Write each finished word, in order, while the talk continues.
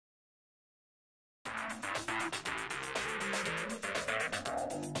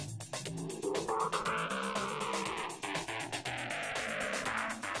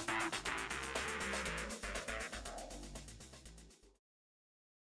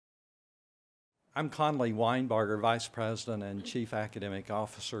I'm Conley Weinbarger, Vice President and Chief Academic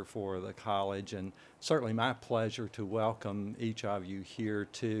Officer for the college, and certainly my pleasure to welcome each of you here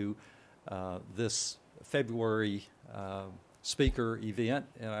to this February speaker event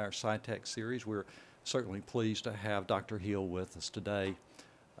in our SciTech series. We're certainly pleased to have Dr. Hill with us today.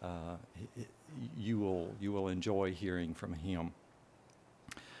 You will enjoy hearing from him.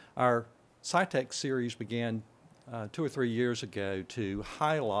 Our SciTech series began 2 or 3 years ago to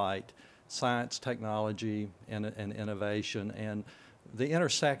highlight science, technology, and innovation, and the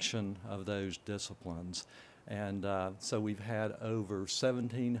intersection of those disciplines. And so we've had over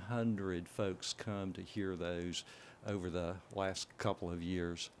 1,700 folks come to hear those over the last couple of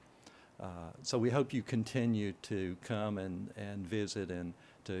years. So we hope you continue to come and visit and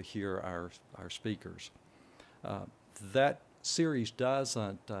to hear our speakers. That series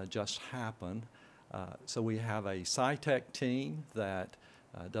doesn't just happen. So we have a SciTech team that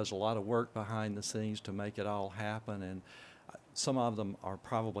does a lot of work behind the scenes to make it all happen, and some of them are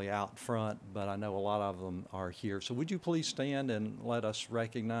probably out front, but I know a lot of them are here. So would you please stand and let us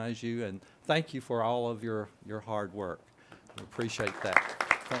recognize you, and thank you for all of your hard work. We appreciate that.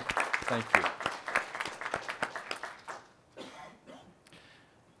 Thank you.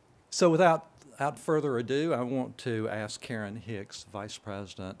 So without further ado, I want to ask Karen Hicks, Vice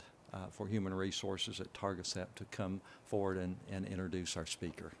President for Human Resources at Targacept, to come forward and introduce our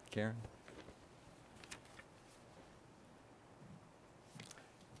speaker. Karen?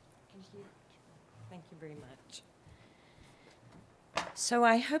 Thank you. Thank you very much. So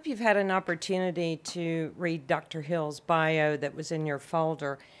I hope you've had an opportunity to read Dr. Hill's bio that was in your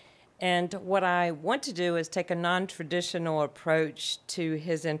folder. And what I want to do is take a non-traditional approach to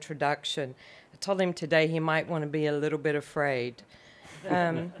his introduction. I told him today he might want to be a little bit afraid.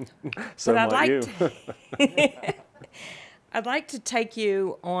 So I'd like to take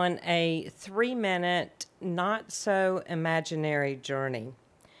you on a 3-minute, not-so-imaginary journey.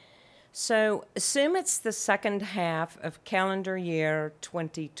 So assume it's the second half of calendar year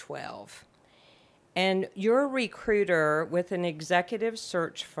 2012, and you're a recruiter with an executive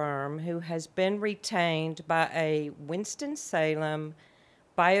search firm who has been retained by a Winston-Salem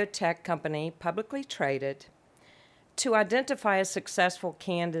biotech company, publicly traded, to identify a successful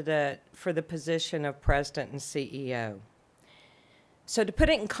candidate for the position of president and CEO. So to put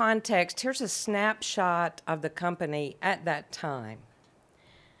it in context, here's a snapshot of the company at that time.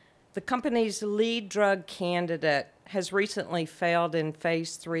 The company's lead drug candidate has recently failed in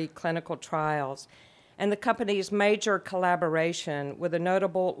phase 3 clinical trials, and the company's major collaboration with a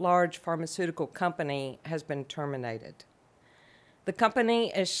notable large pharmaceutical company has been terminated. The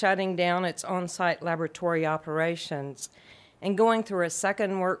company is shutting down its on-site laboratory operations and going through a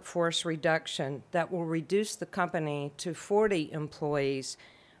second workforce reduction that will reduce the company to 40 employees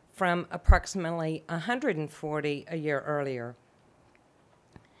from approximately 140 a year earlier.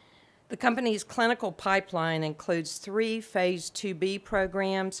 The company's clinical pipeline includes 3 phase 2B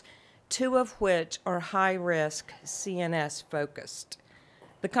programs, 2 of which are high-risk CNS focused.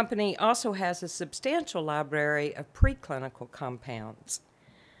 The company also has a substantial library of preclinical compounds.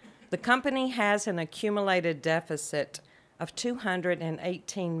 The company has an accumulated deficit of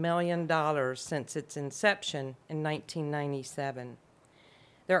 $218 million since its inception in 1997.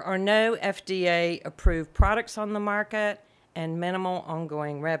 There are no FDA-approved products on the market and minimal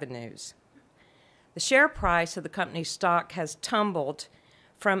ongoing revenues. The share price of the company's stock has tumbled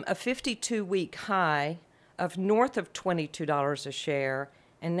from a 52-week high of north of $22 a share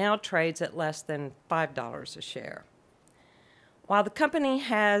and now trades at less than $5 a share. While the company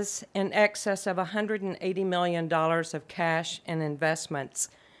has in excess of $180 million of cash and investments,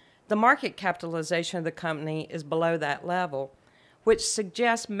 the market capitalization of the company is below that level, which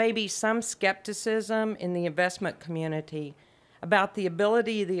suggests maybe some skepticism in the investment community about the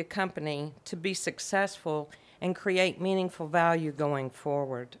ability of the company to be successful and create meaningful value going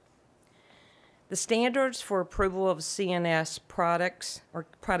forward. The standards for approval of CNS products or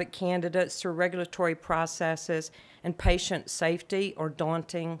product candidates through regulatory processes and patient safety are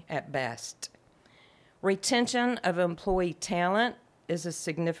daunting at best. Retention of employee talent is a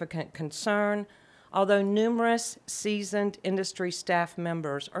significant concern, although numerous seasoned industry staff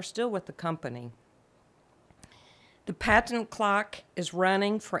members are still with the company. The patent clock is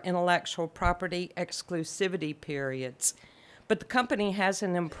running for intellectual property exclusivity periods, but the company has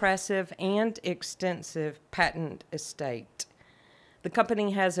an impressive and extensive patent estate. The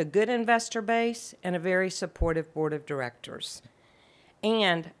company has a good investor base and a very supportive board of directors.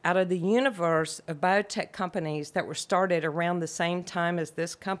 And out of the universe of biotech companies that were started around the same time as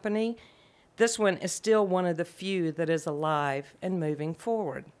this company, this one is still one of the few that is alive and moving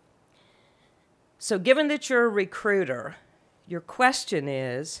forward. So given that you're a recruiter, your question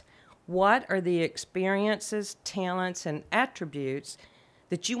is, what are the experiences, talents, and attributes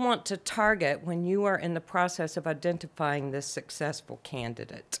that you want to target when you are in the process of identifying this successful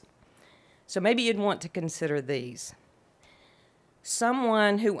candidate? So maybe you'd want to consider these.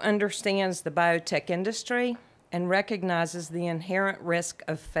 Someone who understands the biotech industry and recognizes the inherent risk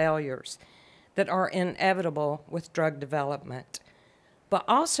of failures that are inevitable with drug development, but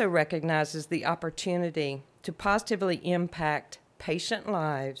also recognizes the opportunity to positively impact patient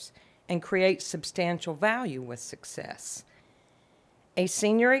lives and create substantial value with success. A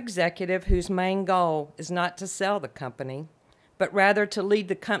senior executive whose main goal is not to sell the company, but rather to lead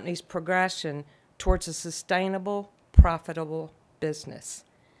the company's progression towards a sustainable, profitable business.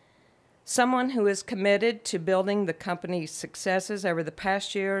 Someone who is committed to building the company's successes over the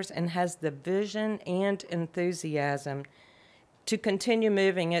past years and has the vision and enthusiasm to continue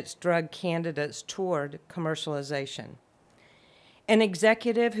moving its drug candidates toward commercialization. An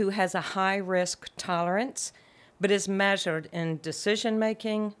executive who has a high risk tolerance, but is measured in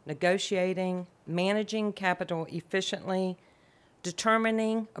decision-making, negotiating, managing capital efficiently,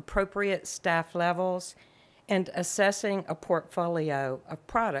 determining appropriate staff levels, and assessing a portfolio of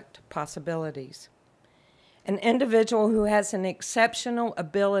product possibilities. An individual who has an exceptional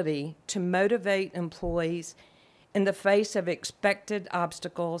ability to motivate employees in the face of expected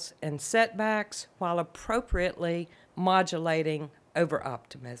obstacles and setbacks while appropriately modulating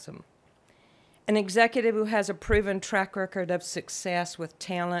over-optimism. An executive who has a proven track record of success with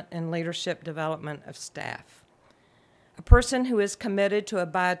talent and leadership development of staff. A person who is committed to a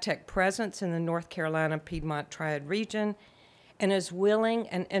biotech presence in the North Carolina Piedmont Triad region and is willing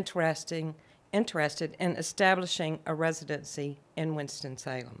and interested in establishing a residency in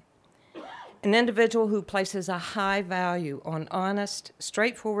Winston-Salem. An individual who places a high value on honest,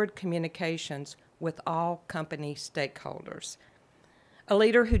 straightforward communications with all company stakeholders. A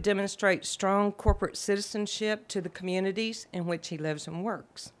leader who demonstrates strong corporate citizenship to the communities in which he lives and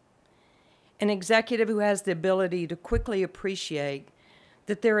works. An executive who has the ability to quickly appreciate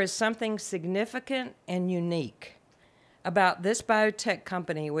that there is something significant and unique about this biotech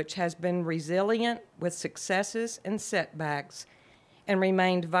company, which has been resilient with successes and setbacks and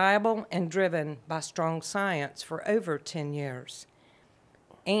remained viable and driven by strong science for over 10 years.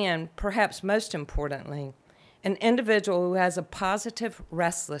 And perhaps most importantly, an individual who has a positive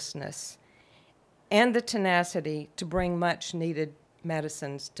restlessness and the tenacity to bring much needed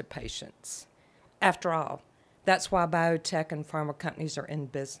medicines to patients. After all, that's why biotech and pharma companies are in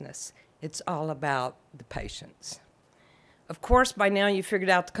business. It's all about the patients. Of course, by now you figured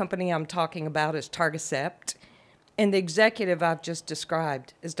out the company I'm talking about is Targacept, and the executive I've just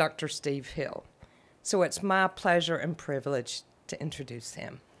described is Dr. Steve Hill. So it's my pleasure and privilege to introduce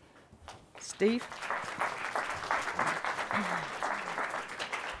him. Steve?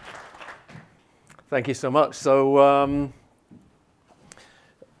 Thank you so much. So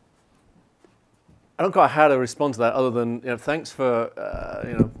I don't quite know how to respond to that other than, thanks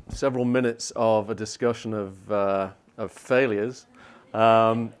for several minutes of a discussion of failures.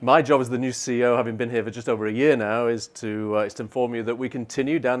 My job as the new CEO, having been here for just over a year now, is to inform you that we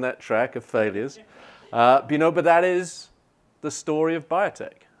continue down that track of failures. But that is the story of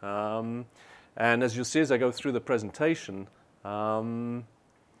biotech. And as you'll see as I go through the presentation, the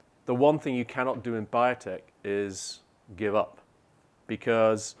one thing you cannot do in biotech is give up,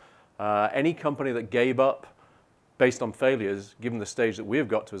 because any company that gave up based on failures, given the stage that we've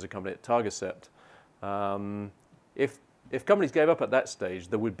got to as a company at Targacept, if companies gave up at that stage,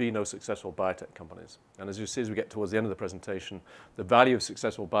 there would be no successful biotech companies. And as you see as we get towards the end of the presentation, the value of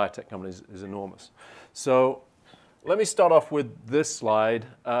successful biotech companies is enormous. So let me start off with this slide.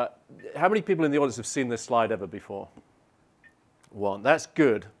 How many people in the audience have seen this slide ever before? One. That's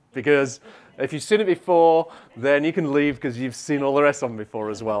good, because if you've seen it before, then you can leave because you've seen all the rest of them before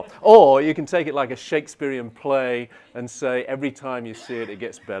as well. Or you can take it like a Shakespearean play and say every time you see it, it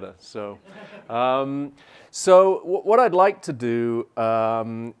gets better. So, what I'd like to do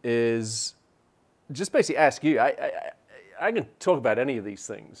is just basically ask you. I can talk about any of these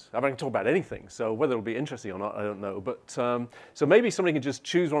things. I can talk about anything. So whether it'll be interesting or not, I don't know. But so maybe somebody can just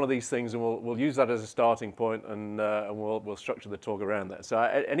choose one of these things, and we'll use that as a starting point, and we'll structure the talk around that. So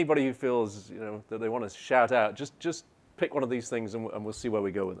anybody who feels that they want to shout out, just pick one of these things, and we'll see where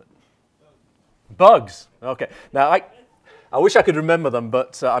we go with it. Bugs. Okay. Now I wish I could remember them,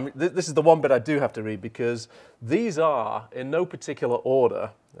 but this is the one bit I do have to read because these are in no particular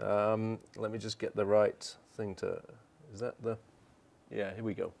order. Let me just get the right thing to, is that the, yeah, here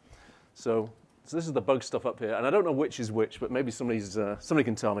we go. So this is the bug stuff up here, and I don't know which is which, but maybe somebody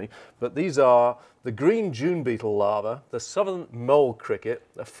can tell me. But these are the green June beetle larva, the southern mole cricket,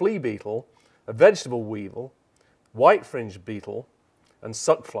 a flea beetle, a vegetable weevil, white fringed beetle, and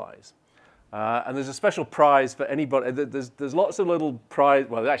suck flies. And there's a special prize for anybody. There's lots of little prize.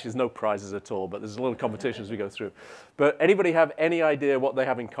 Well, actually, there's no prizes at all, but there's a little competition as we go through. But anybody have any idea what they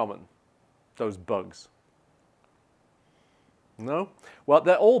have in common? Those bugs. No? Well,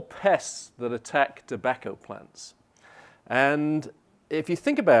 they're all pests that attack tobacco plants. And if you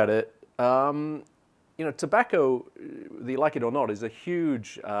think about it, you know, tobacco, whether you like it or not, is a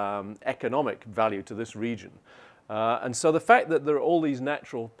huge economic value to this region. And so the fact that there are all these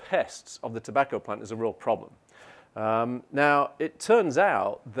natural pests of the tobacco plant is a real problem. Now, it turns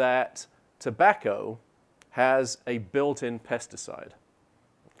out that tobacco has a built-in pesticide.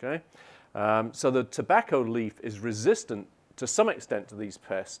 Okay? So the tobacco leaf is resistant to some extent to these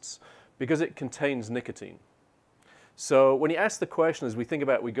pests because it contains nicotine. So when you ask the question, as we think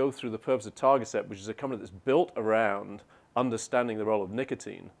about, we go through the purpose of Targacept, which is a company that's built around understanding the role of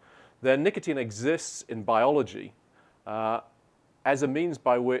nicotine, then nicotine exists in biology as a means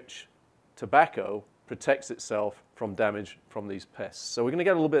by which tobacco protects itself from damage from these pests. So we're going to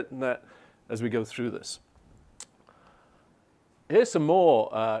get a little bit in that as we go through this. Here's some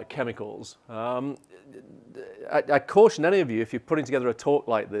more chemicals. I caution any of you, if you're putting together a talk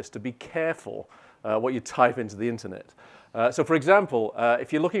like this, to be careful what you type into the internet. So for example,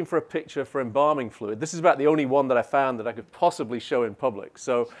 if you're looking for a picture for embalming fluid, this is about the only one that I found that I could possibly show in public.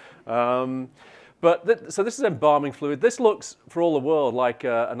 So, so this is embalming fluid. This looks, for all the world, like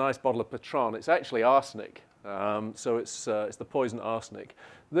a nice bottle of Patron. It's actually arsenic. So it's the poison arsenic.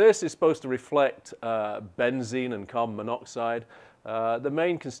 This is supposed to reflect benzene and carbon monoxide. The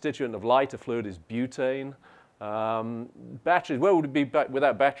main constituent of lighter fluid is butane. Batteries, where would we be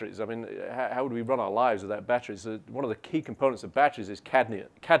without batteries? I mean, how would we run our lives without batteries? One of the key components of batteries is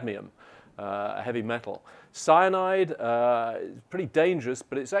cadmium, a heavy metal. Cyanide is pretty dangerous,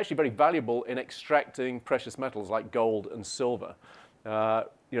 but it's actually very valuable in extracting precious metals like gold and silver.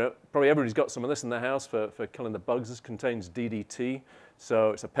 You know, probably everybody's got some of this in their house for killing the bugs. This contains DDT,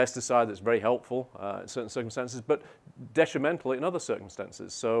 so it's a pesticide that's very helpful in certain circumstances, but detrimental in other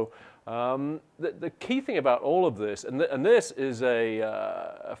circumstances. So the key thing about all of this, and this is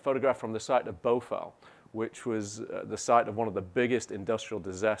a photograph from the site of Bhopal, which was the site of one of the biggest industrial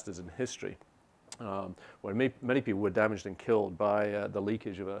disasters in history, where many people were damaged and killed by the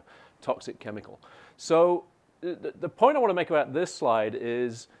leakage of a toxic chemical. So the point I want to make about this slide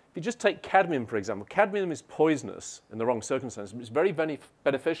is, if you just take cadmium, for example, cadmium is poisonous in the wrong circumstances, but it's very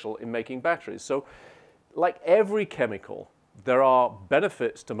beneficial in making batteries. So like every chemical, there are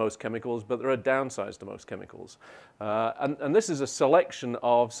benefits to most chemicals, but there are downsides to most chemicals. And this is a selection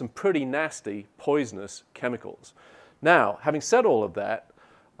of some pretty nasty, poisonous chemicals. Now, having said all of that,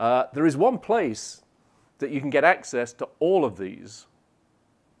 there is one place that you can get access to all of these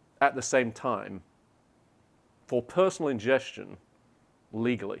at the same time for personal ingestion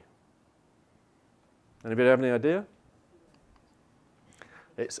legally. Anybody have any idea?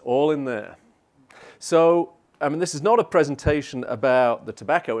 It's all in there. So, I mean, this is not a presentation about the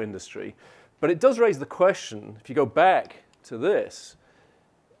tobacco industry, but it does raise the question, if you go back to this,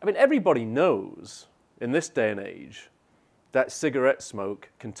 I mean, everybody knows in this day and age that cigarette smoke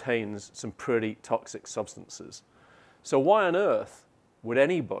contains some pretty toxic substances. So why on earth would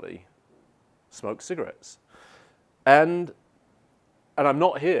anybody smoke cigarettes? And I'm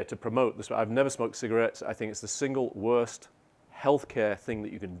not here to promote this. I've never smoked cigarettes. I think it's the single worst healthcare thing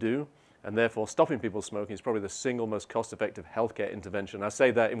that you can do. And therefore, stopping people smoking is probably the single most cost-effective healthcare intervention. I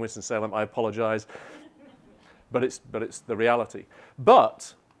say that in Winston-Salem. I apologize. But it's the reality.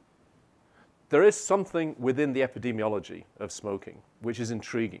 But there is something within the epidemiology of smoking which is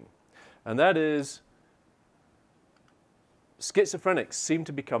intriguing. And that is, schizophrenics seem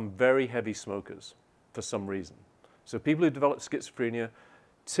to become very heavy smokers for some reason. So people who develop schizophrenia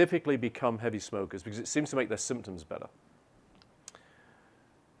typically become heavy smokers because it seems to make their symptoms better.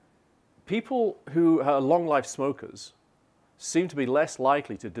 People who are long-life smokers seem to be less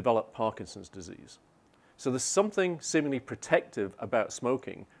likely to develop Parkinson's disease. So there's something seemingly protective about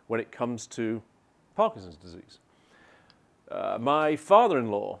smoking when it comes to Parkinson's disease. My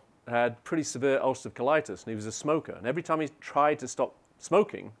father-in-law had pretty severe ulcerative colitis, and he was a smoker. And every time he tried to stop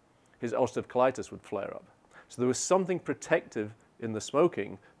smoking, his ulcerative colitis would flare up. So there was something protective in the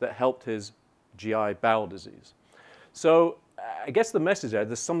smoking that helped his GI bowel disease. So I guess the message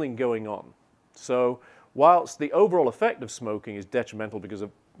there's something going on. So whilst the overall effect of smoking is detrimental because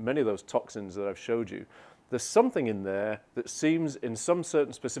of many of those toxins that I've showed you, there's something in there that seems in some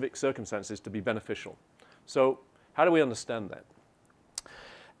certain specific circumstances to be beneficial. So how do we understand that?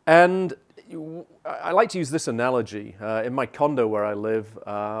 And I like to use this analogy. In my condo where I live,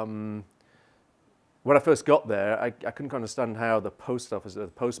 when I first got there, I couldn't understand how the post office, the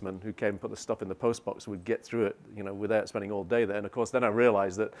postman who came and put the stuff in the post box would get through it, without spending all day there. And of course, then I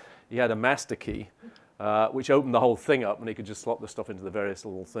realized that he had a master key, which opened the whole thing up, and he could just slot the stuff into the various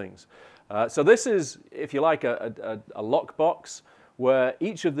little things. So this is, if you like, a lock box where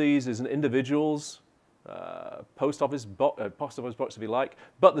each of these is an individual's post office box, if you like,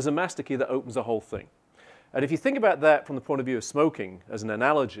 but there's a master key that opens the whole thing. And if you think about that from the point of view of smoking as an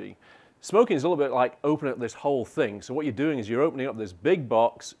analogy, smoking is a little bit like opening up this whole thing. So what you're doing is you're opening up this big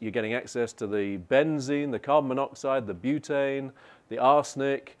box, you're getting access to the benzene, the carbon monoxide, the butane, the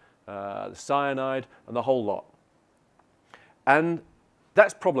arsenic, the cyanide, and the whole lot. And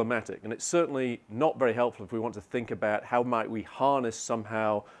that's problematic, and it's certainly not very helpful if we want to think about how might we harness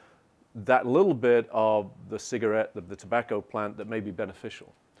somehow that little bit of the cigarette, the tobacco plant that may be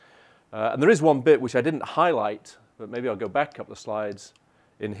beneficial. And there is one bit which I didn't highlight, but maybe I'll go back a couple of slides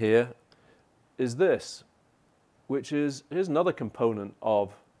in here, is this, which is, here's another component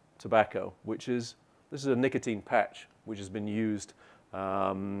of tobacco, which is, this is a nicotine patch, which has been used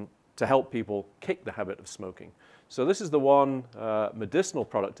to help people kick the habit of smoking. So this is the one medicinal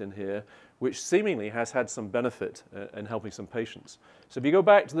product in here, which seemingly has had some benefit in helping some patients. So if you go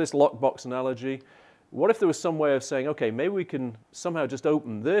back to this lockbox analogy, what if there was some way of saying, okay, maybe we can somehow just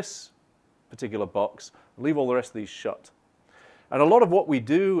open this particular box and leave all the rest of these shut? And a lot of what we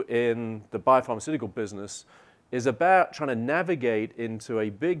do in the biopharmaceutical business is about trying to navigate into a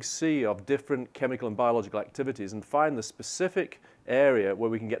big sea of different chemical and biological activities and find the specific area where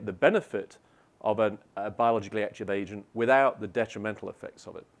we can get the benefit of a biologically active agent without the detrimental effects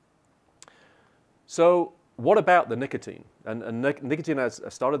of it. So what about the nicotine? And nicotine, I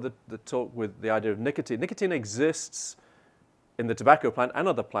started the talk with the idea of nicotine. Nicotine exists in the tobacco plant and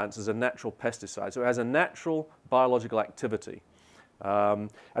other plants as a natural pesticide. So it has a natural biological activity. And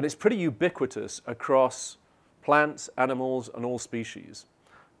it's pretty ubiquitous across plants, animals, and all species.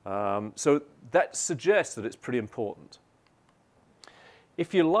 So that suggests that it's pretty important.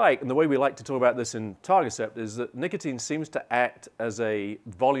 If you like, and the way we like to talk about this in Targacept is that nicotine seems to act as a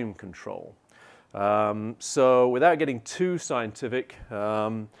volume control. So without getting too scientific,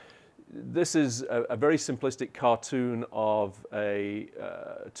 this is a very simplistic cartoon of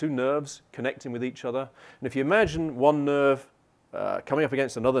two nerves connecting with each other. And if you imagine one nerve coming up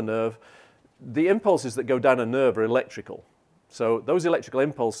against another nerve, the impulses that go down a nerve are electrical. So those electrical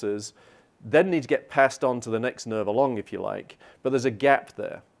impulses then need to get passed on to the next nerve along, if you like, but there's a gap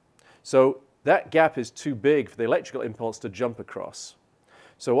there. So that gap is too big for the electrical impulse to jump across.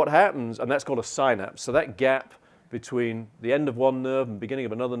 So what happens, and that's called a synapse, so that gap between the end of one nerve and the beginning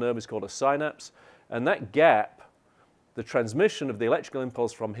of another nerve is called a synapse, and that gap, the transmission of the electrical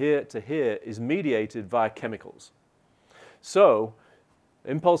impulse from here to here is mediated via chemicals. So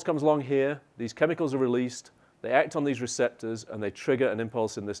impulse comes along here, these chemicals are released, they act on these receptors, and they trigger an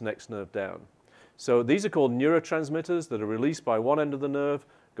impulse in this next nerve down. So these are called neurotransmitters that are released by one end of the nerve,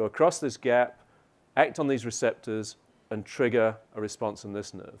 go across this gap, act on these receptors, and trigger a response in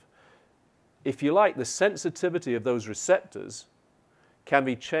this nerve. If you like, the sensitivity of those receptors can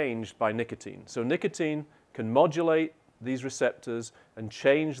be changed by nicotine. So nicotine can modulate these receptors and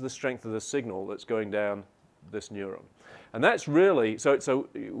change the strength of the signal that's going down this neuron. And that's really, so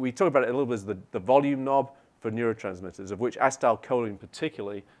we talk about it a little bit as the volume knob for neurotransmitters, of which acetylcholine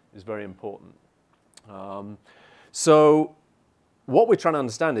particularly is very important. So what we're trying to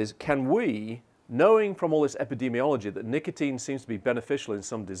understand is, can we, knowing from all this epidemiology that nicotine seems to be beneficial in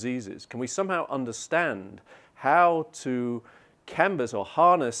some diseases, can we somehow understand how to canvas or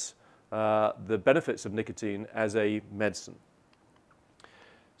harness the benefits of nicotine as a medicine?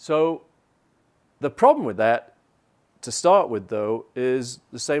 So the problem with that, to start with though, is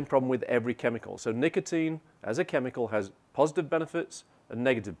the same problem with every chemical. So nicotine as a chemical has positive benefits and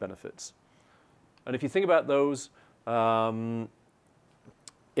negative benefits. And if you think about those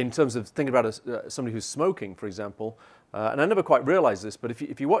in terms of thinking about somebody who's smoking, for example, and I never quite realized this, but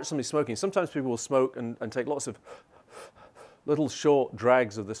if you watch somebody smoking, sometimes people will smoke and take lots of little short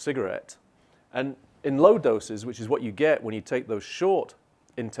drags of the cigarette. And in low doses, which is what you get when you take those short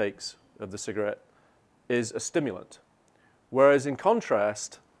intakes of the cigarette, is a stimulant. Whereas in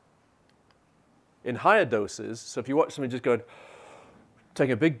contrast, in higher doses, so if you watch somebody just going,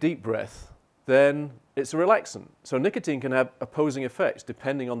 taking a big deep breath, then it's a relaxant. So nicotine can have opposing effects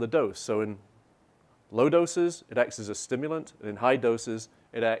depending on the dose. So in low doses, it acts as a stimulant, and in high doses,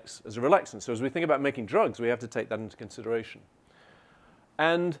 it acts as a relaxant. So as we think about making drugs, we have to take that into consideration.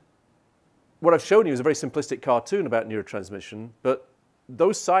 And what I've shown you is a very simplistic cartoon about neurotransmission, but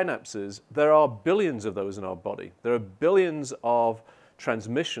those synapses, there are billions of those in our body. There are billions of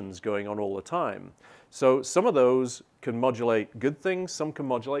transmissions going on all the time. So some of those can modulate good things, some can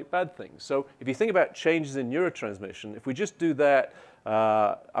modulate bad things. So if you think about changes in neurotransmission, if we just do that,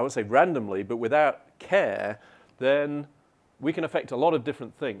 I won't say randomly, but without care, then we can affect a lot of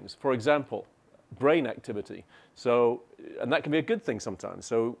different things. For example, brain activity. So, and that can be a good thing sometimes.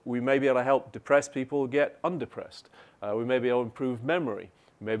 So we may be able to help depressed people get undepressed. We may be able to improve memory.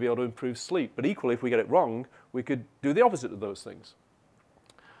 We may be able to improve sleep. But equally, if we get it wrong, we could do the opposite of those things.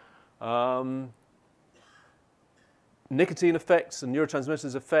 Nicotine effects and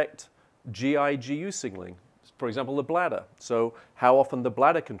neurotransmitters affect GI-GU signaling. For example, the bladder. So how often the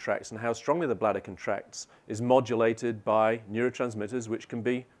bladder contracts and how strongly the bladder contracts is modulated by neurotransmitters, which can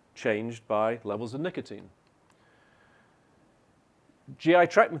be changed by levels of nicotine. GI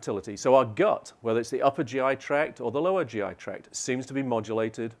tract motility, so our gut, whether it's the upper GI tract or the lower GI tract, seems to be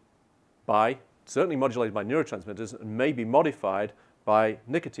modulated by, certainly modulated by neurotransmitters and may be modified by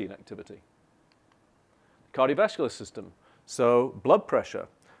nicotine activity. Cardiovascular system, so blood pressure.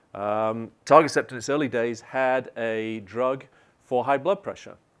 Targacept in its early days had a drug for high blood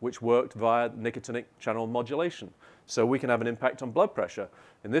pressure, which worked via nicotinic channel modulation. So we can have an impact on blood pressure.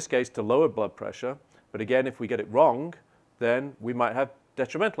 In this case, to lower blood pressure. But again, if we get it wrong, then we might have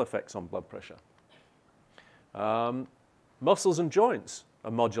detrimental effects on blood pressure. Muscles and joints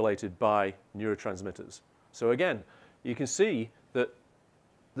are modulated by neurotransmitters. So again, you can see that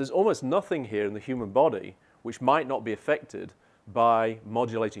there's almost nothing here in the human body which might not be affected by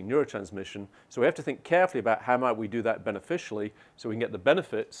modulating neurotransmission. So we have to think carefully about how might we do that beneficially so we can get the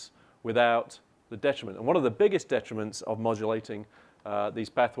benefits without the detriment. And one of the biggest detriments of modulating these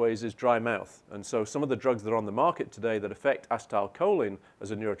pathways is dry mouth. And so some of the drugs that are on the market today that affect acetylcholine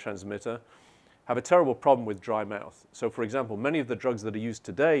as a neurotransmitter have a terrible problem with dry mouth. So for example, many of the drugs that are used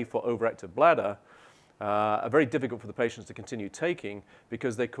today for overactive bladder are very difficult for the patients to continue taking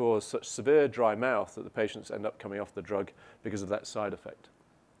because they cause such severe dry mouth that the patients end up coming off the drug because of that side effect.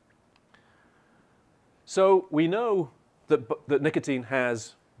 So we know that nicotine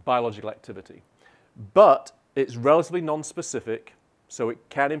has biological activity, but it's relatively non-specific, so it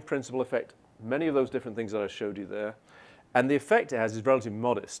can in principle affect many of those different things that I showed you there. And the effect it has is relatively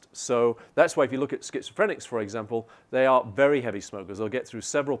modest. So that's why if you look at schizophrenics, for example, they are very heavy smokers. They'll get through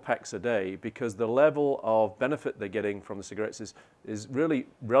several packs a day because the level of benefit they're getting from the cigarettes is really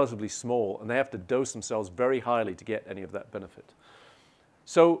relatively small, and they have to dose themselves very highly to get any of that benefit.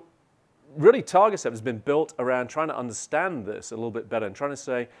 So really, Targacept has been built around trying to understand this a little bit better and trying to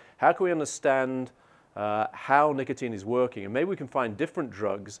say, how can we understand how nicotine is working, and maybe we can find different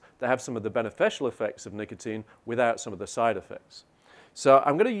drugs that have some of the beneficial effects of nicotine without some of the side effects. So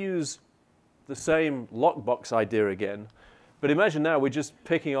I'm going to use the same lockbox idea again, but imagine now we're just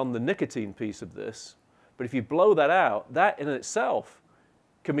picking on the nicotine piece of this, but if you blow that out, that in itself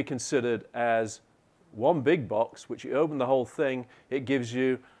can be considered as one big box, which you open the whole thing, it gives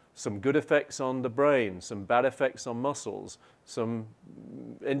you some good effects on the brain, some bad effects on muscles, some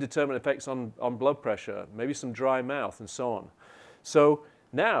indeterminate effects on blood pressure, maybe some dry mouth, and so on. So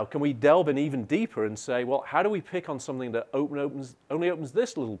now, can we delve in even deeper and say, well, how do we pick on something that only opens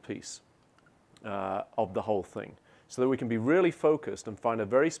this little piece of the whole thing, so that we can be really focused and find a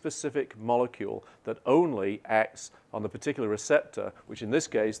very specific molecule that only acts on the particular receptor, which in this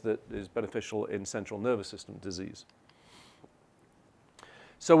case that is beneficial in central nervous system disease.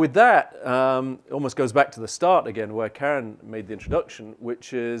 So with that, it almost goes back to the start again where Karen made the introduction,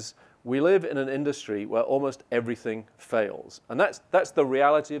 which is we live in an industry where almost everything fails. And that's the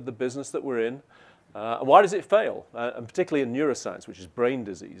reality of the business that we're in. And why does it fail? And particularly in neuroscience, which is brain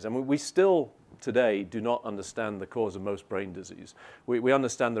disease. I mean, we still today do not understand the cause of most brain disease. We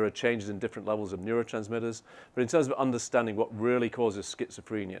understand there are changes in different levels of neurotransmitters, but in terms of understanding what really causes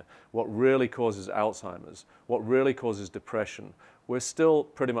schizophrenia, what really causes Alzheimer's, what really causes depression, we're still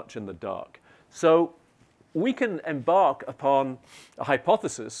pretty much in the dark. So we can embark upon a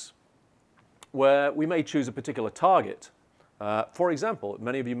hypothesis where we may choose a particular target. For example,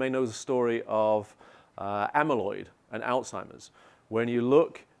 many of you may know the story of amyloid and Alzheimer's. When you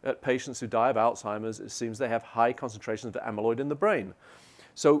look at patients who die of Alzheimer's, it seems they have high concentrations of amyloid in the brain.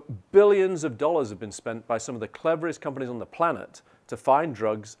 So billions of dollars have been spent by some of the cleverest companies on the planet to find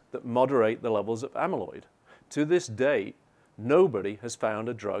drugs that moderate the levels of amyloid. To this day, nobody has found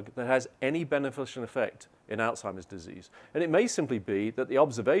a drug that has any beneficial effect in Alzheimer's disease. And it may simply be that the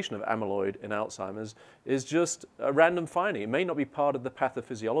observation of amyloid in Alzheimer's is just a random finding. It may not be part of the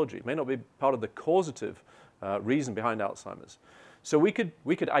pathophysiology. It may not be part of the causative reason behind Alzheimer's. So we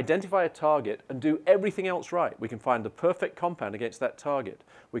could identify a target and do everything else right. We can find the perfect compound against that target.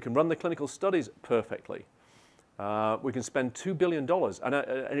 We can run the clinical studies perfectly. We can spend $2 billion,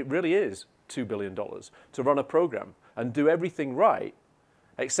 and it really is $2 billion, to run a program and do everything right,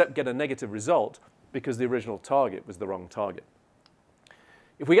 except get a negative result because the original target was the wrong target.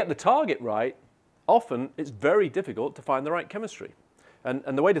 If we get the target right, often it's very difficult to find the right chemistry.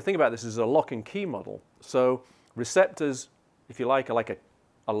 And the way to think about this is a lock and key model. So receptors, if you like, are like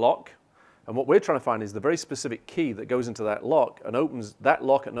a lock. And what we're trying to find is the very specific key that goes into that lock and opens that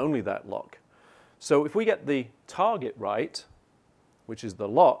lock and only that lock. So if we get the target right, which is the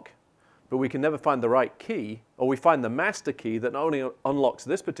lock, but we can never find the right key, or we find the master key that not only unlocks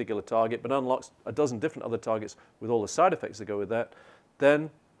this particular target, but unlocks a dozen different other targets with all the side effects that go with that, then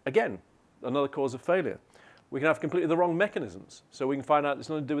again, another cause of failure. We can have completely the wrong mechanisms. So we can find out it's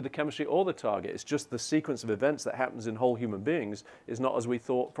nothing to do with the chemistry or the target. It's just the sequence of events that happens in whole human beings is not as we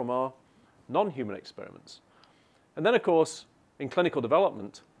thought from our non-human experiments. And then, of course, in clinical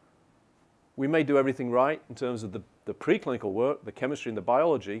development, we may do everything right in terms of the preclinical work, the chemistry and the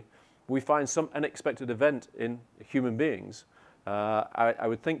biology. We find some unexpected event in human beings. I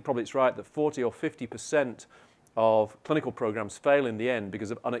would think probably it's right that 40 or 50% of clinical programs fail in the end because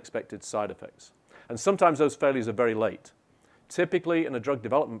of unexpected side effects. And sometimes those failures are very late. Typically, in a drug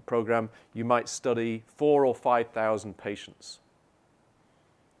development program, you might study 4,000 or 5,000 patients.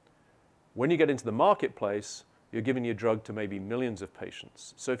 When you get into the marketplace, you're giving your drug to maybe millions of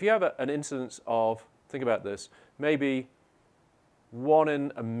patients. So if you have an incidence of, think about this, maybe 1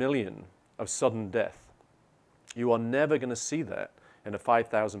 in a million of sudden death, you are never going to see that in a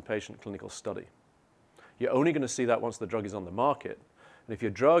 5,000 patient clinical study. You're only going to see that once the drug is on the market. And if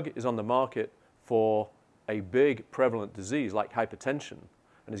your drug is on the market for a big prevalent disease like hypertension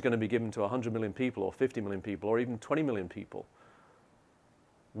and is going to be given to 100 million people or 50 million people or even 20 million people,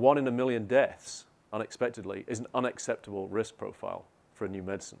 1 in a million deaths unexpectedly is an unacceptable risk profile for a new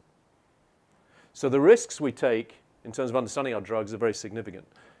medicine. So the risks we take in terms of understanding our drugs are very significant.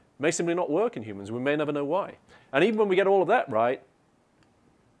 It may simply not work in humans. We may never know why. And even when we get all of that right,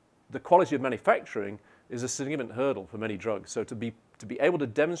 the quality of manufacturing is a significant hurdle for many drugs. So to be able to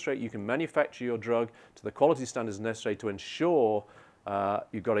demonstrate you can manufacture your drug to the quality standards necessary to ensure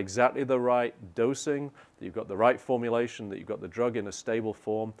you've got exactly the right dosing, that you've got the right formulation, that you've got the drug in a stable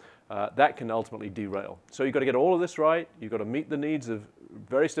form, that can ultimately derail. So you've got to get all of this right. You've got to meet the needs of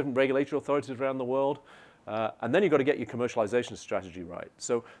various different regulatory authorities around the world. And then you've got to get your commercialization strategy right.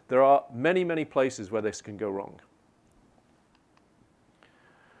 So there are many, many places where this can go wrong.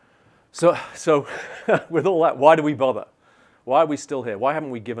 So with all that, why do we bother? Why are we still here? Why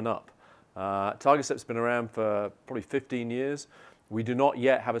haven't we given up? Targacept's been around for probably 15 years. We do not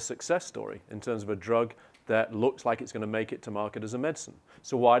yet have a success story in terms of a drug that looks like it's going to make it to market as a medicine.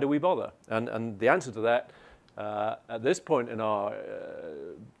 So why do we bother? And the answer to that, at this point in our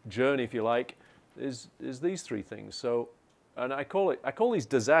journey, if you like, is these three things. So, and I call these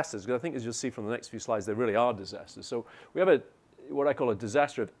disasters because I think, as you'll see from the next few slides, they really are disasters. So we have what I call a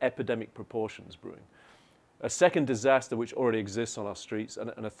disaster of epidemic proportions brewing, a second disaster which already exists on our streets,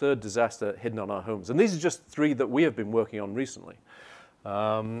 and a third disaster hidden on our homes. And these are just three that we have been working on recently.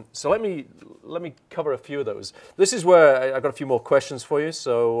 So let me cover a few of those. This is where I've got a few more questions for you.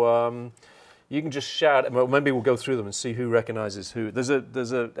 So you can just shout. Well, maybe we'll go through them and see who recognizes who. There's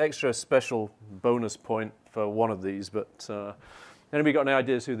an extra special bonus point for one of these, but anybody got any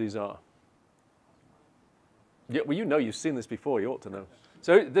ideas who these are? Yeah, well, you know, you've seen this before. You ought to know.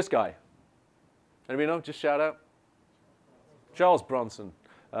 So this guy. Anybody know? Just shout out. Charles Bronson.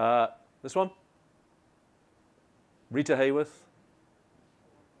 This one? Rita Hayworth.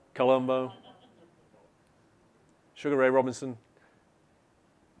 Columbo. Sugar Ray Robinson.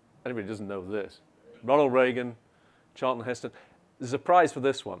 Anybody doesn't know this? Ronald Reagan. Charlton Heston. There's a prize for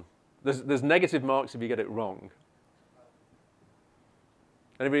this one. There's negative marks if you get it wrong.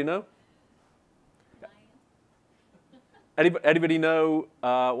 Anybody know? Anybody know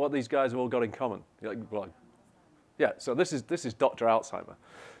what these guys have all got in common? Well, yeah, so this is Dr. Alzheimer.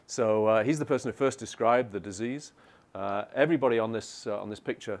 So he's the person who first described the disease. Everybody on this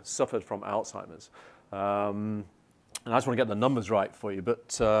picture suffered from Alzheimer's. And I just want to get the numbers right for you,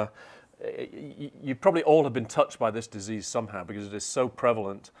 but you probably all have been touched by this disease somehow because it is so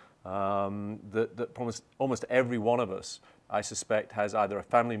prevalent that almost every one of us I suspect, has either a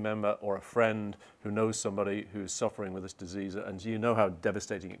family member or a friend who knows somebody who's suffering with this disease, and you know how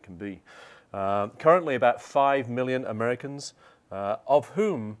devastating it can be. Currently, about 5 million Americans, of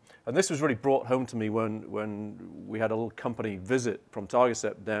whom, and this was really brought home to me when we had a little company visit from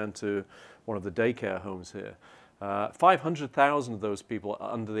Targacept down to one of the daycare homes here. 500,000 of those people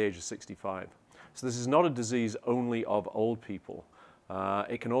are under the age of 65. So this is not a disease only of old people.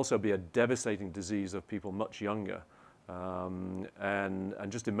 It can also be a devastating disease of people much younger. And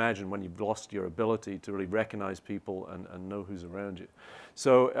just imagine when you've lost your ability to really recognize people and know who's around you.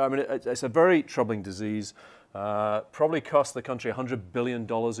 So, I mean, it's a very troubling disease. Probably costs the country $100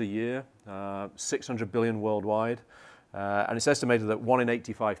 billion a year, $600 billion worldwide. And it's estimated that 1 in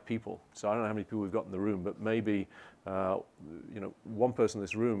 85 people, so I don't know how many people we've got in the room, but maybe one person in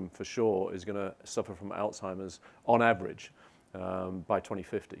this room for sure is going to suffer from Alzheimer's on average by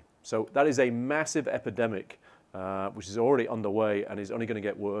 2050. So that is a massive epidemic which is already underway and is only going to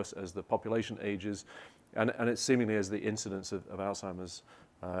get worse as the population ages and it's seemingly as the incidence of Alzheimer's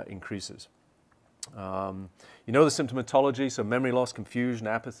increases. You know the symptomatology, so memory loss, confusion,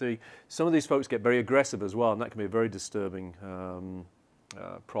 apathy. Some of these folks get very aggressive as well, and that can be a very disturbing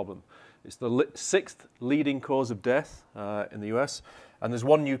problem. It's the sixth leading cause of death in the US, and there's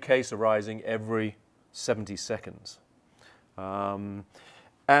one new case arising every 70 seconds.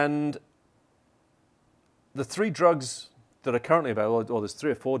 And the 3 drugs that are currently available, or there's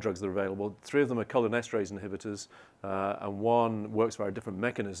 3 or 4 drugs that are available, 3 of them are cholinesterase inhibitors, and 1 works via a different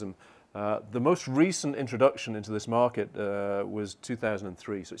mechanism. The most recent introduction into this market was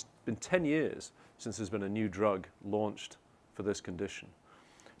 2003, so it's been 10 years since there's been a new drug launched for this condition.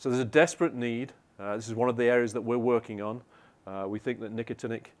 So there's a desperate need. This is one of the areas that we're working on. We think that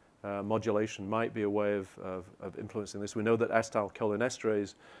nicotinic modulation might be a way of influencing this. We know that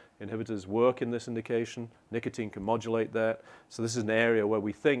acetylcholinesterase inhibitors work in this indication. Nicotine can modulate that. So this is an area where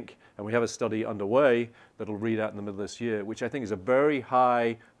we think, and we have a study underway that will read out in the middle of this year, which I think is a very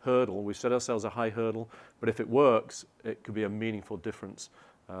high hurdle. We've set ourselves a high hurdle, but if it works, it could be a meaningful difference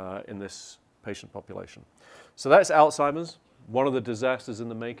in this patient population. So that's Alzheimer's, one of the disasters in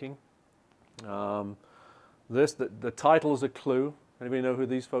the making. The title is a clue. Anybody know who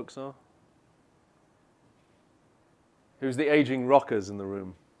these folks are? Who's the aging rockers in the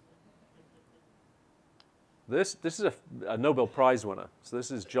room? This is a Nobel Prize winner. So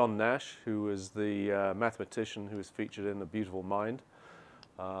this is John Nash, who is the mathematician who is featured in The Beautiful Mind.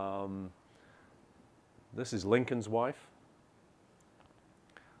 This is Lincoln's wife.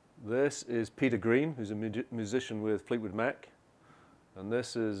 This is Peter Green, who's a musician with Fleetwood Mac. And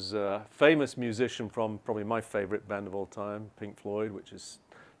this is a famous musician from probably my favorite band of all time, Pink Floyd, which is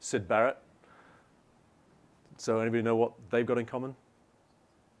Syd Barrett. So anybody know what they've got in common?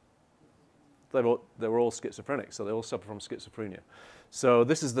 They were all schizophrenic, so they all suffer from schizophrenia. So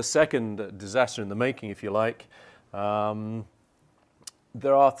this is the second disaster in the making, if you like.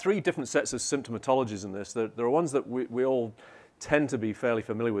 There are 3 different sets of symptomatologies in this. There are ones that we all tend to be fairly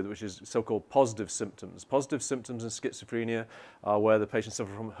familiar with, which is so-called positive symptoms. Positive symptoms in schizophrenia are where the patients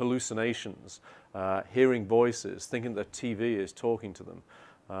suffer from hallucinations, hearing voices, thinking that TV is talking to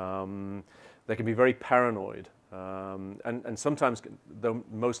them. They can be very paranoid, and sometimes, though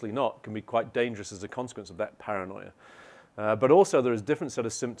mostly not, can be quite dangerous as a consequence of that paranoia. But also there is a different set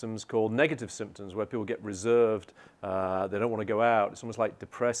of symptoms called negative symptoms, where people get reserved, they don't want to go out. It's almost like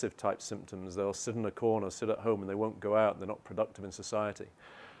depressive type symptoms. They'll sit in a corner, sit at home, and they won't go out. They're not productive in society.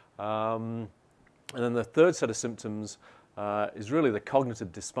 And then the third set of symptoms is really the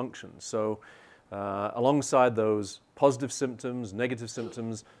cognitive dysfunction. So alongside those positive symptoms, negative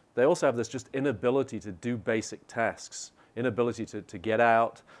symptoms, they also have this just inability to do basic tasks, inability to get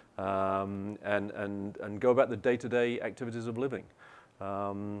out, and go about the day-to-day activities of living.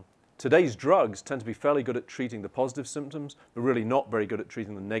 Today's drugs tend to be fairly good at treating the positive symptoms, but really not very good at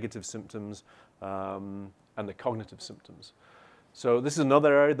treating the negative symptoms and the cognitive symptoms. So this is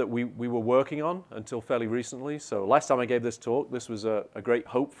another area that we were working on until fairly recently. So last time I gave this talk, this was a great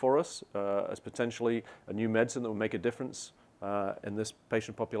hope for us as potentially a new medicine that would make a difference in this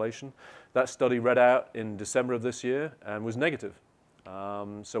patient population. That study read out in December of this year and was negative.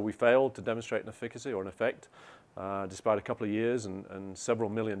 So we failed to demonstrate an efficacy or an effect despite a couple of years and several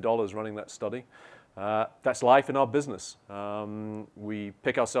 $1 million running that study. That's life in our business. We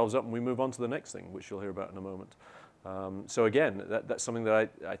pick ourselves up and we move on to the next thing, which you'll hear about in a moment. So again, that's something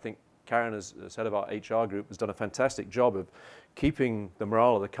that I think Karen, as head of our HR group, has done a fantastic job of keeping the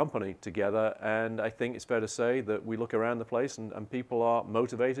morale of the company together. And I think it's fair to say that we look around the place and people are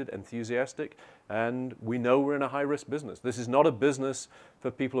motivated, enthusiastic, and we know we're in a high-risk business. This is not a business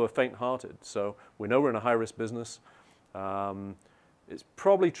for people who are faint-hearted. So we know we're in a high-risk business. It's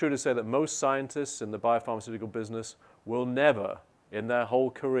probably true to say that most scientists in the biopharmaceutical business will never, in their whole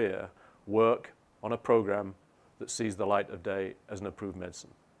career, work on a program that sees the light of day as an approved medicine.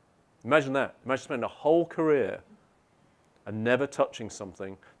 Imagine that. Imagine spending a whole career and never touching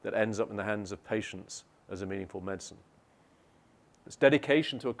something that ends up in the hands of patients as a meaningful medicine. It's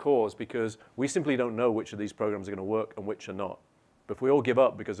dedication to a cause because we simply don't know which of these programs are going to work and which are not. But if we all give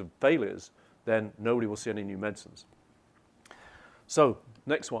up because of failures, then nobody will see any new medicines. So,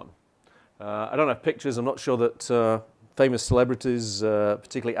 next one. I don't have pictures. I'm not sure that famous celebrities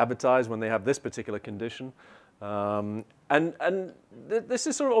particularly advertise when they have this particular condition. This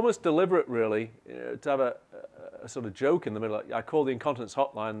is sort of almost deliberate, really, to have a sort of joke in the middle. I called the incontinence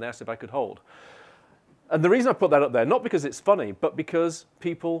hotline and they asked if I could hold. And the reason I put that up there, not because it's funny, but because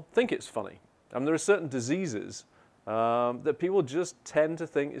people think it's funny. And there are certain diseases that people just tend to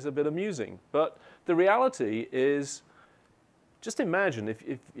think is a bit amusing. But the reality is, just imagine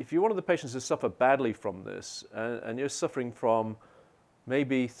if you're one of the patients who suffer badly from this, and you're suffering from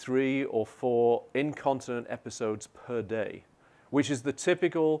maybe 3 or 4 incontinent episodes per day, which is the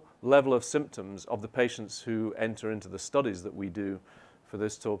typical level of symptoms of the patients who enter into the studies that we do for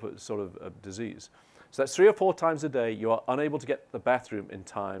this sort of disease. So that's 3 or 4 times a day you are unable to get to the bathroom in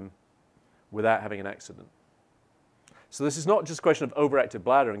time without having an accident. So this is not just a question of overactive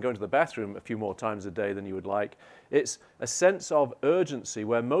bladder and going to the bathroom a few more times a day than you would like. It's a sense of urgency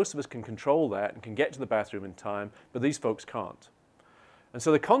where most of us can control that and can get to the bathroom in time, but these folks can't. And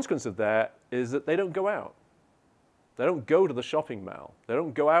so the consequence of that is that they don't go out. They don't go to the shopping mall. They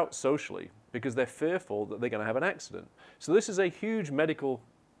don't go out socially because they're fearful that they're going to have an accident. So this is a huge medical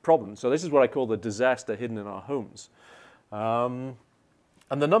problem. So this is what I call the disaster hidden in our homes. And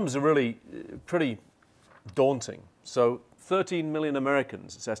the numbers are really pretty daunting. So 13 million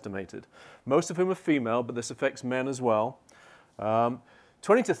Americans, it's estimated, most of whom are female, but this affects men as well.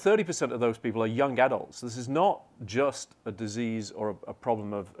 20 to 30% of those people are young adults. This is not just a disease or a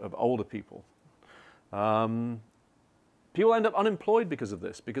problem of older people. People end up unemployed because of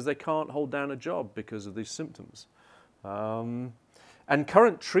this, because they can't hold down a job because of these symptoms. And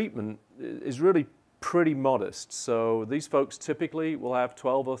current treatment is really pretty modest. So these folks typically will have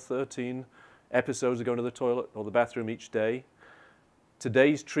 12 or 13 episodes of going to the toilet or the bathroom each day.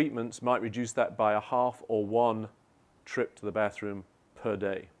 Today's treatments might reduce that by a half or 1 trip to the bathroom per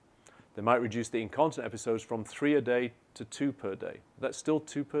day. They might reduce the incontinent episodes from 3 a day to 2 per day. That's still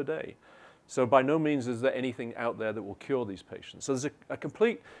 2 per day. So by no means is there anything out there that will cure these patients. So there's a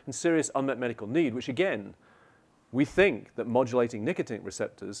complete and serious unmet medical need, which again, we think that modulating nicotine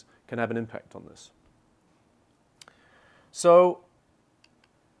receptors can have an impact on this. So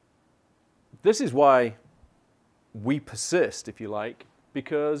this is why we persist, if you like,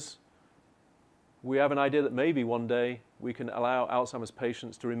 because we have an idea that maybe one day we can allow Alzheimer's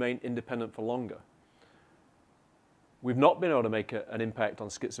patients to remain independent for longer. We've not been able to make an impact on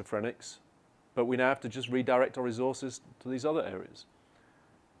schizophrenics, but we now have to just redirect our resources to these other areas.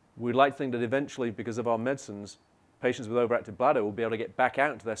 We'd like to think that eventually, because of our medicines, patients with overactive bladder will be able to get back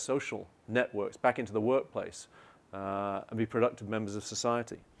out into their social networks, back into the workplace, and be productive members of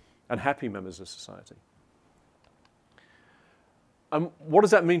society, and happy members of society. And what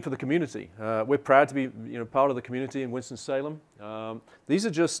does that mean for the community? We're proud to be part of the community in Winston-Salem. These are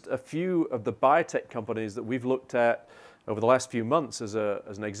just a few of the biotech companies that we've looked at over the last few months as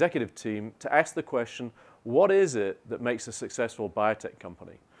an executive team to ask the question, what is it that makes a successful biotech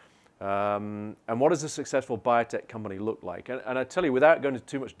company? And what does a successful biotech company look like? And I tell you, without going into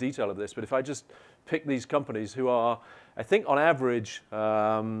too much detail of this, but if I just pick these companies who are, I think on average,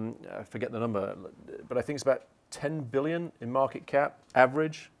 I forget the number, but I think it's about 10 billion in market cap,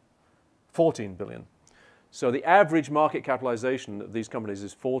 average 14 billion. So the average market capitalization of these companies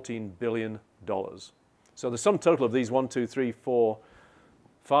is $14 billion. So the sum total of these 1, 2, 3, 4,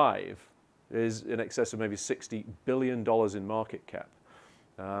 5 is in excess of maybe $60 billion in market cap.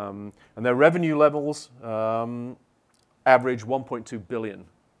 And their revenue levels average 1.2 billion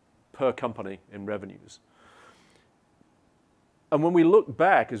per company in revenues. And when we look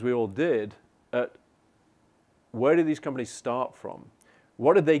back, as we all did, at where did these companies start from?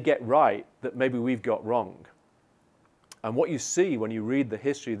 What did they get right that maybe we've got wrong? And what you see when you read the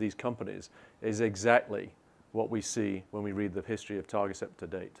history of these companies is exactly what we see when we read the history of Targacept to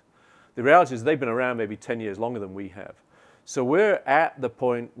date. The reality is they've been around maybe 10 years longer than we have. So we're at the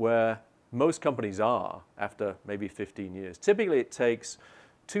point where most companies are after maybe 15 years. Typically it takes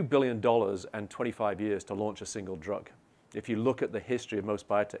 $2 billion and 25 years to launch a single drug, if you look at the history of most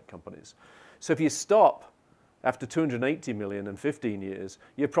biotech companies. So if you stop after 280 million and 15 years,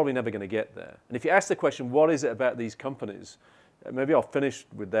 you're probably never going to get there. And if you ask the question, what is it about these companies? Maybe I'll finish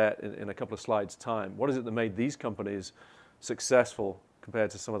with that in a couple of slides' time. What is it that made these companies successful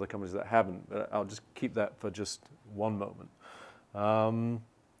compared to some other companies that haven't? But I'll just keep that for just one moment.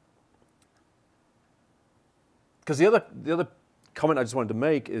 Because the other comment I just wanted to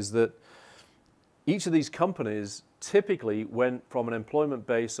make is that each of these companies typically went from an employment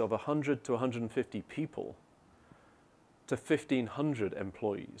base of 100 to 150 people to 1,500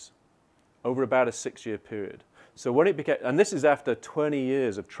 employees over about a 6-year period. So when it became, and this is after 20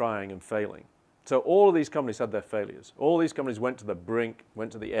 years of trying and failing. So all of these companies had their failures. All these companies went to the brink,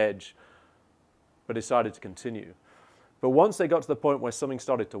 went to the edge, but decided to continue. But once they got to the point where something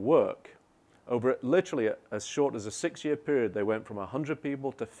started to work, over literally as short as a 6-year period, they went from 100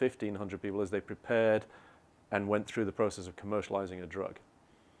 people to 1,500 people as they prepared and went through the process of commercializing a drug.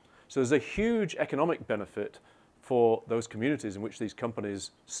 So there's a huge economic benefit for those communities in which these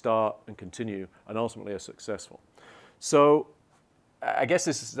companies start and continue and ultimately are successful. So I guess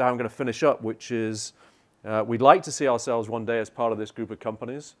this is how I'm going to finish up, which is we'd like to see ourselves one day as part of this group of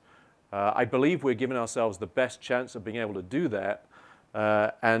companies. I believe we're giving ourselves the best chance of being able to do that.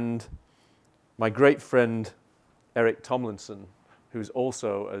 And my great friend, Eric Tomlinson, who's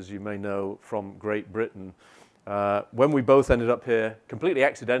also, as you may know, from Great Britain, when we both ended up here, completely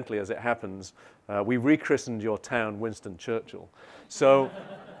accidentally as it happens, we rechristened your town Winston Churchill. So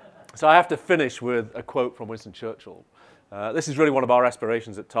I have to finish with a quote from Winston Churchill. This is really one of our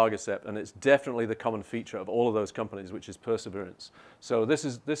aspirations at Targacept, and it's definitely the common feature of all of those companies, which is perseverance. So this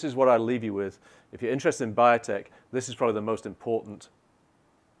is what I leave you with. If you're interested in biotech, this is probably the most important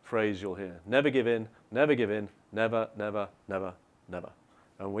phrase you'll hear. Never give in, never give in, never, never, never, never.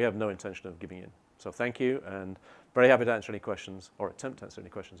 And we have no intention of giving in. So thank you, and very happy to answer any questions, or attempt to answer any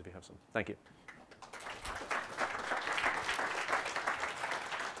questions if you have some. Thank you.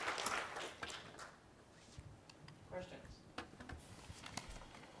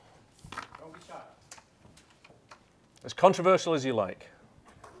 As controversial as you like,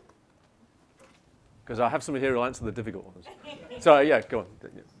 because I have somebody here who'll answer the difficult ones. So yeah, go on.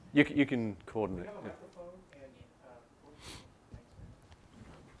 You can coordinate. Yeah.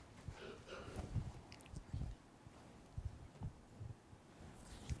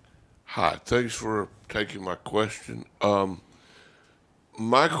 Hi, thanks for taking my question.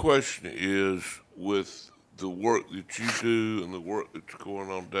 My question is, with the work that you do and the work that's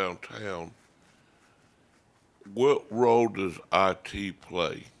going on downtown, what role does IT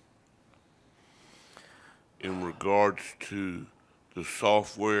play in regards to the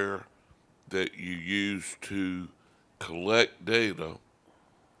software that you use to collect data?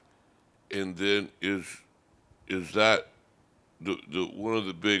 And then is that one of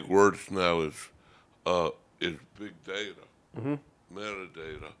the big words now is big data,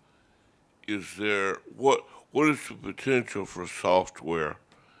 metadata. Is there what is the potential for software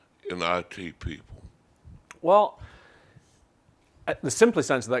in IT people? Well, the simplest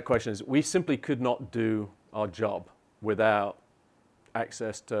answer to that question is we simply could not do our job without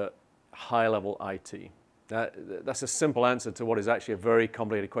access to high-level IT. That's a simple answer to what is actually a very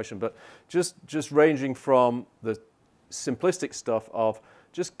complicated question, but just ranging from the simplistic stuff of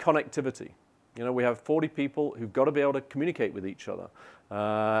just connectivity. You know, we have 40 people who've got to be able to communicate with each other,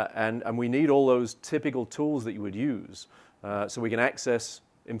 and we need all those typical tools that you would use so we can access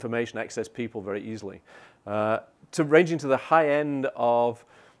information, access people very easily. To ranging to the high end of,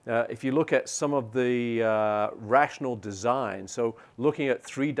 if you look at some of the rational design, so looking at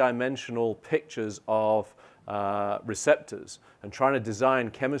three-dimensional pictures of receptors and trying to design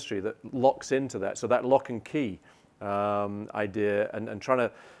chemistry that locks into that, so that lock and key idea, and trying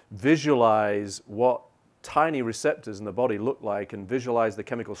to visualize what tiny receptors in the body look like and visualize the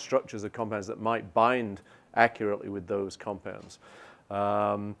chemical structures of compounds that might bind accurately with those compounds.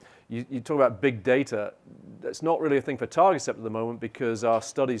 You talk about big data. That's not really a thing for Targacept at the moment because our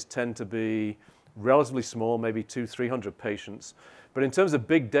studies tend to be relatively small, maybe 200-300 patients. But in terms of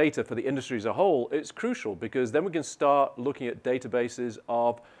big data for the industry as a whole, it's crucial because then we can start looking at databases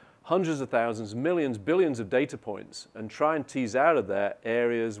of hundreds of thousands, millions, billions of data points and try and tease out of that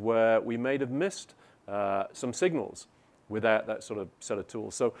areas where we may have missed some signals without that sort of set of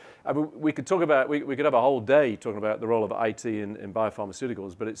tools. So I mean, we could talk about, we could have a whole day talking about the role of IT in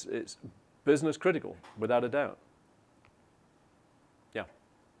biopharmaceuticals, but it's business critical, without a doubt. Yeah.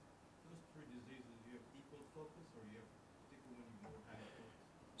 Those three diseases, do you have equal focus or you have particular one you more have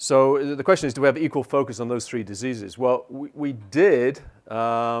focus? So the question is, do we have equal focus on those three diseases? Well, we did,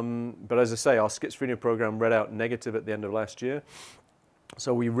 but as I say, our schizophrenia program read out negative at the end of last year.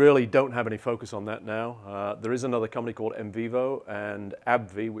 So we really don't have any focus on that now. There is another company called MVivo and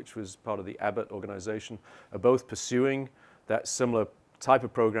AbbVie, which was part of the Abbott organization, are both pursuing that similar type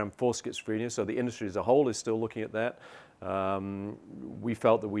of program for schizophrenia. So the industry as a whole is still looking at that. We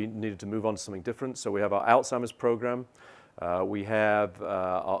felt that we needed to move on to something different. So we have our Alzheimer's program. We have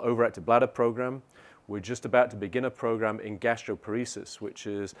our overactive bladder program. We're just about to begin a program in gastroparesis, which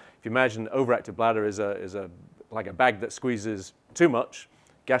is, if you imagine overactive bladder is like a bag that squeezes too much.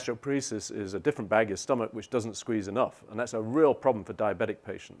 Gastroparesis is a different bag, your stomach, which doesn't squeeze enough. And that's a real problem for diabetic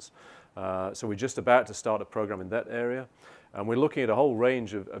patients. So we're just about to start a program in that area. And we're looking at a whole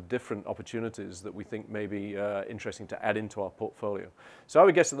range of different opportunities that we think may be interesting to add into our portfolio. So I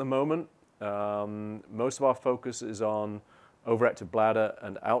would guess at the moment, most of our focus is on overactive bladder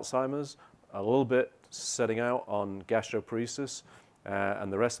and Alzheimer's, a little bit setting out on gastroparesis,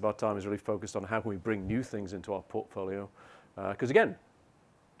 and the rest of our time is really focused on how can we bring new things into our portfolio. Because again,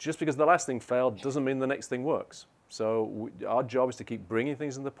 just because the last thing failed doesn't mean the next thing works. So our job is to keep bringing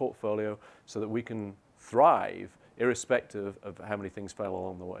things in the portfolio so that we can thrive irrespective of how many things fail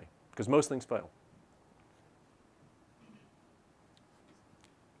along the way. Because most things fail.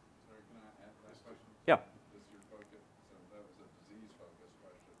 Sorry, can I ask last question? Yeah. Does your focus, so that was a disease-focused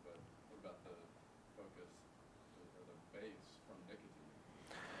question, but what about the focus or the base from nicotine,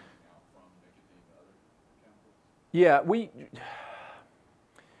 coming out from nicotine to other chemicals? Yeah,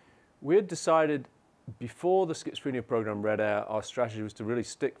 we had decided before the schizophrenia program read out, our strategy was to really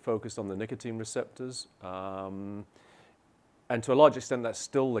stick focused on the nicotine receptors. And to a large extent, that's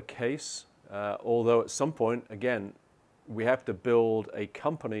still the case. Although at some point, again, we have to build a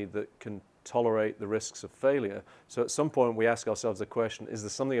company that can tolerate the risks of failure. So at some point, we ask ourselves the question, is there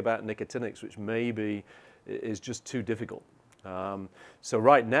something about nicotinics which maybe is just too difficult? So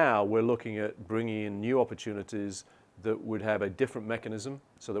right now, we're looking at bringing in new opportunities that would have a different mechanism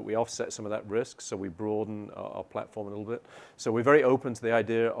so that we offset some of that risk, so we broaden our platform a little bit. So we're very open to the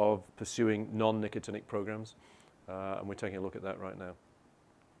idea of pursuing non-nicotinic programs, and we're taking a look at that right now.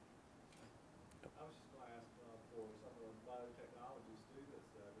 I was just going to ask for some of the biotechnology students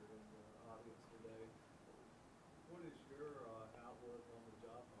that are in the audience today, what is your outlook on the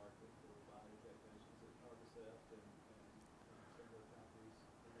job market for biotechnicians at Targacept and similar companies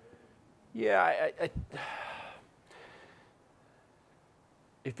today? Yeah,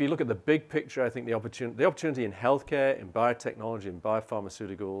 if you look at the big picture, I think the opportunity in healthcare, in biotechnology, in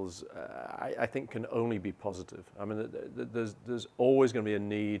biopharmaceuticals, I think can only be positive. I mean, there's always going to be a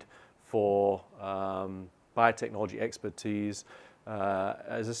need for biotechnology expertise.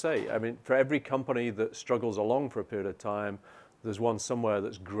 As I say, I mean, for every company that struggles along for a period of time, there's one somewhere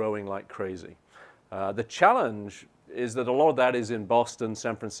that's growing like crazy. The challenge is that a lot of that is in Boston,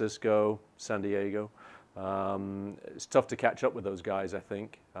 San Francisco, San Diego. It's tough to catch up with those guys, I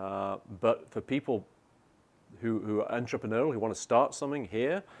think. But for people who are entrepreneurial, who want to start something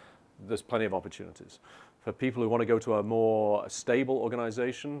here, there's plenty of opportunities. For people who want to go to a more stable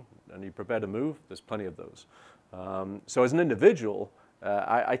organization and you're prepared to move, there's plenty of those. So as an individual,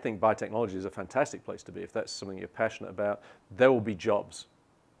 I think biotechnology is a fantastic place to be. If that's something you're passionate about, there will be jobs.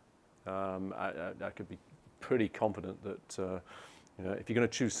 I could be pretty confident that you know, if you're going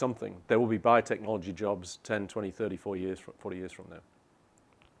to choose something, there will be biotechnology jobs 10, 20, 30, 40 years from now.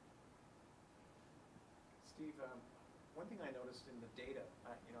 Steve, one thing I noticed in the data,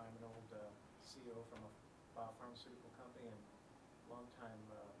 you know, I'm an old CEO from a biopharmaceutical company and longtime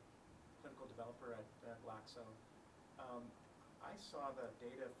clinical developer at Glaxo. I saw the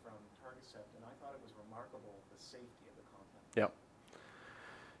data from Targacept and I thought it was remarkable, the safety of the compound. Yeah.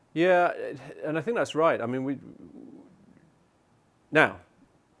 Yeah, and I think that's right. I mean, now,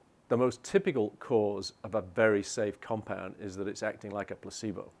 the most typical cause of a very safe compound is that it's acting like a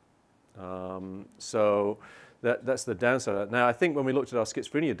placebo. So that's the downside of that. Now, I think when we looked at our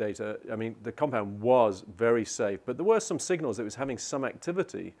schizophrenia data, I mean, the compound was very safe, but there were some signals that it was having some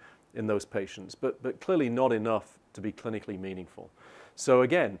activity in those patients, but clearly not enough to be clinically meaningful. So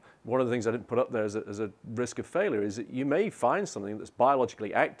again, one of the things I didn't put up there as a risk of failure is that you may find something that's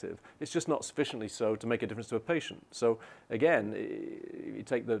biologically active. It's just not sufficiently so to make a difference to a patient. So again, you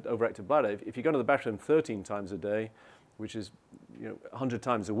take the overactive bladder. If you go to the bathroom 13 times a day, which is 100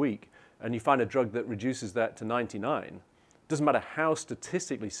 times a week, and you find a drug that reduces that to 99, doesn't matter how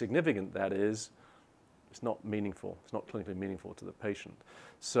statistically significant that is, it's not meaningful. It's not clinically meaningful to the patient.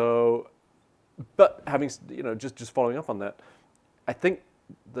 So, but having, just following up on that, I think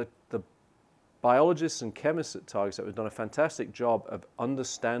the biologists and chemists at Targacept have done a fantastic job of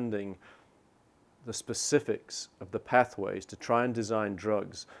understanding the specifics of the pathways to try and design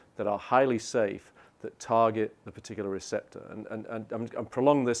drugs that are highly safe, that target the particular receptor. And I'm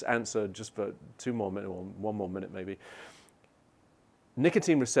prolonging this answer just for 2 more minutes, or 1 more minute maybe.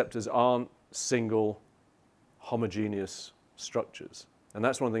 Nicotine receptors aren't single homogeneous structures. And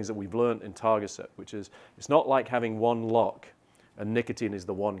that's one of the things that we've learned in Targacept, which is it's not like having one lock and nicotine is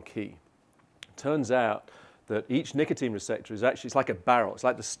the one key. It turns out that each nicotine receptor is actually, it's like a barrel. It's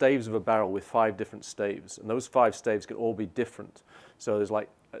like the staves of a barrel with 5 different staves. And those 5 staves can all be different. So there's like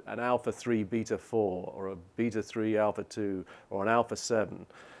an alpha 3 beta 4 or a beta 3 alpha 2 or an alpha 7.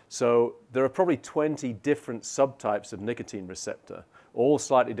 So there are probably 20 different subtypes of nicotine receptor, all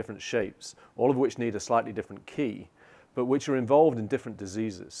slightly different shapes, all of which need a slightly different key, but which are involved in different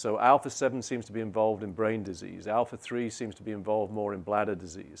diseases. So alpha 7 seems to be involved in brain disease. Alpha 3 seems to be involved more in bladder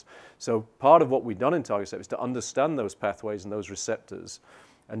disease. So part of what we've done in Targacept is to understand those pathways and those receptors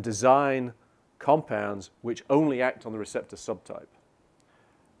and design compounds which only act on the receptor subtype.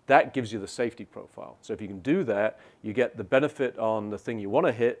 That gives you the safety profile. So if you can do that, you get the benefit on the thing you want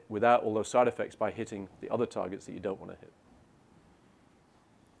to hit without all those side effects by hitting the other targets that you don't want to hit.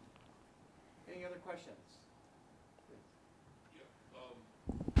 Any other questions?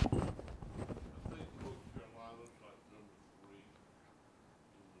 I think North Carolina's like number 3 in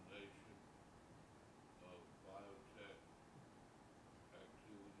the nation of biotech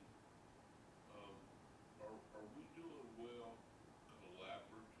activity. Are we doing well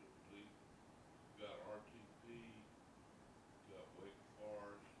collaboratively? We've got RTP, we've got Wake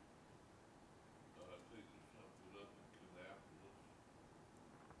Forest. I think there's something up in Kannapolis.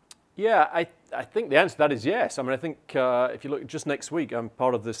 Yeah, I think the answer to that is yes. I mean, I think if you look just next week, I'm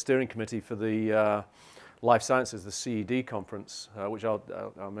part of the steering committee for the Life Sciences, the CED conference, which I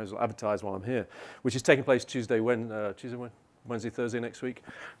may as well advertise while I'm here, which is taking place Wednesday, Thursday next week,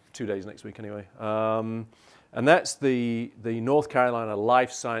 2 days next week anyway. And that's the North Carolina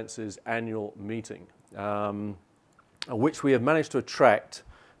Life Sciences annual meeting, which we have managed to attract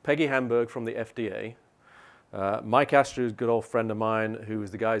Peggy Hamburg from the FDA, Mike Astor is a good old friend of mine, who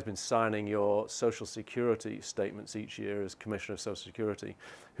is the guy who's been signing your Social Security statements each year as Commissioner of Social Security,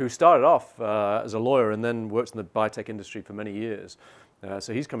 who started off as a lawyer and then worked in the biotech industry for many years.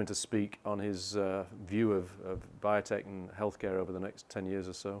 So he's coming to speak on his view of biotech and healthcare over the next 10 years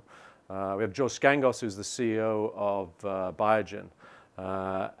or so. We have George Scangos, who's the CEO of Biogen.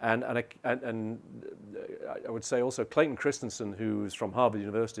 And I would say also Clayton Christensen, who's from Harvard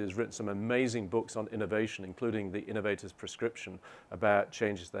University, has written some amazing books on innovation, including The Innovator's Prescription, about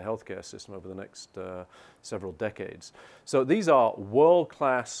changes to the healthcare system over the next several decades. So these are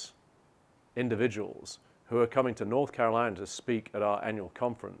world-class individuals who are coming to North Carolina to speak at our annual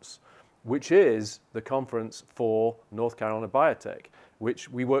conference, which is the conference for North Carolina Biotech, which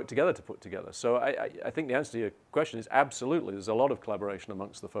we work together to put together. So I think the answer to your question is absolutely. There's a lot of collaboration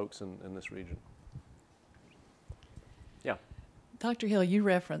amongst the folks in this region. Yeah. Dr. Hill, you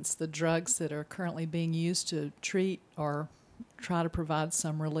referenced the drugs that are currently being used to treat or try to provide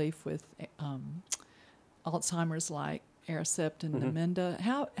some relief with Alzheimer's, like Targacept and Namenda.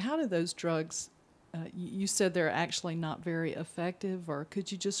 How do those drugs, you said they're actually not very effective, or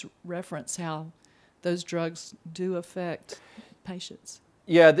could you just reference how those drugs do affect patients?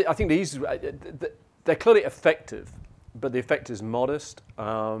 Yeah, I think they're clearly effective, but the effect is modest,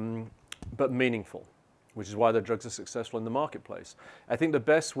 but meaningful, which is why the drugs are successful in the marketplace. I think the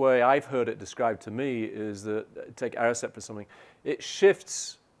best way I've heard it described to me is that, take Targacept for something, it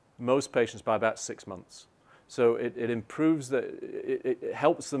shifts most patients by about 6 months. So it improves, it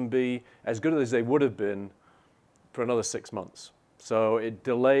helps them be as good as they would have been for another 6 months. So it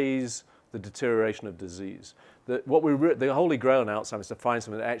delays the deterioration of disease. The holy grail in Alzheimer's is to find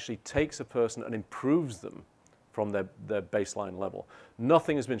something that actually takes a person and improves them from their baseline level.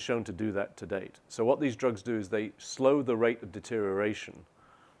 Nothing has been shown to do that to date. So what these drugs do is they slow the rate of deterioration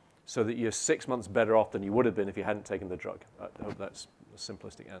so that you're 6 months better off than you would have been if you hadn't taken the drug. I hope that's a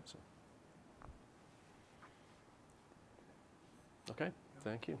simplistic answer. Okay,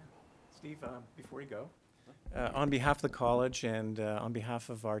 thank you. Steve, before you go, on behalf of the college and on behalf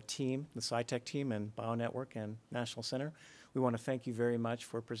of our team, the SciTech team and BioNetwork and National Center, we want to thank you very much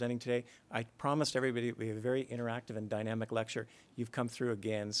for presenting today. I promised everybody we have a very interactive and dynamic lecture. You've come through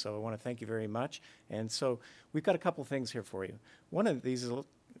again, so I want to thank you very much. And so we've got a couple things here for you. One of these is a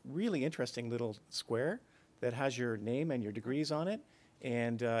really interesting little square that has your name and your degrees on it,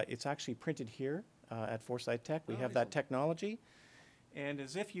 and it's actually printed here at Foresight Tech. We have that technology. And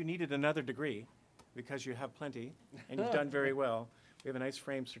as if you needed another degree, because you have plenty and you've done very well, we have a nice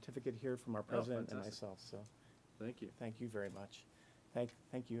framed certificate here from our president and myself. So Thank you. thank you very much. Thank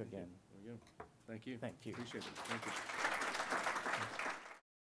you again. There we go. Thank you. Thank you. Appreciate it. Thank you.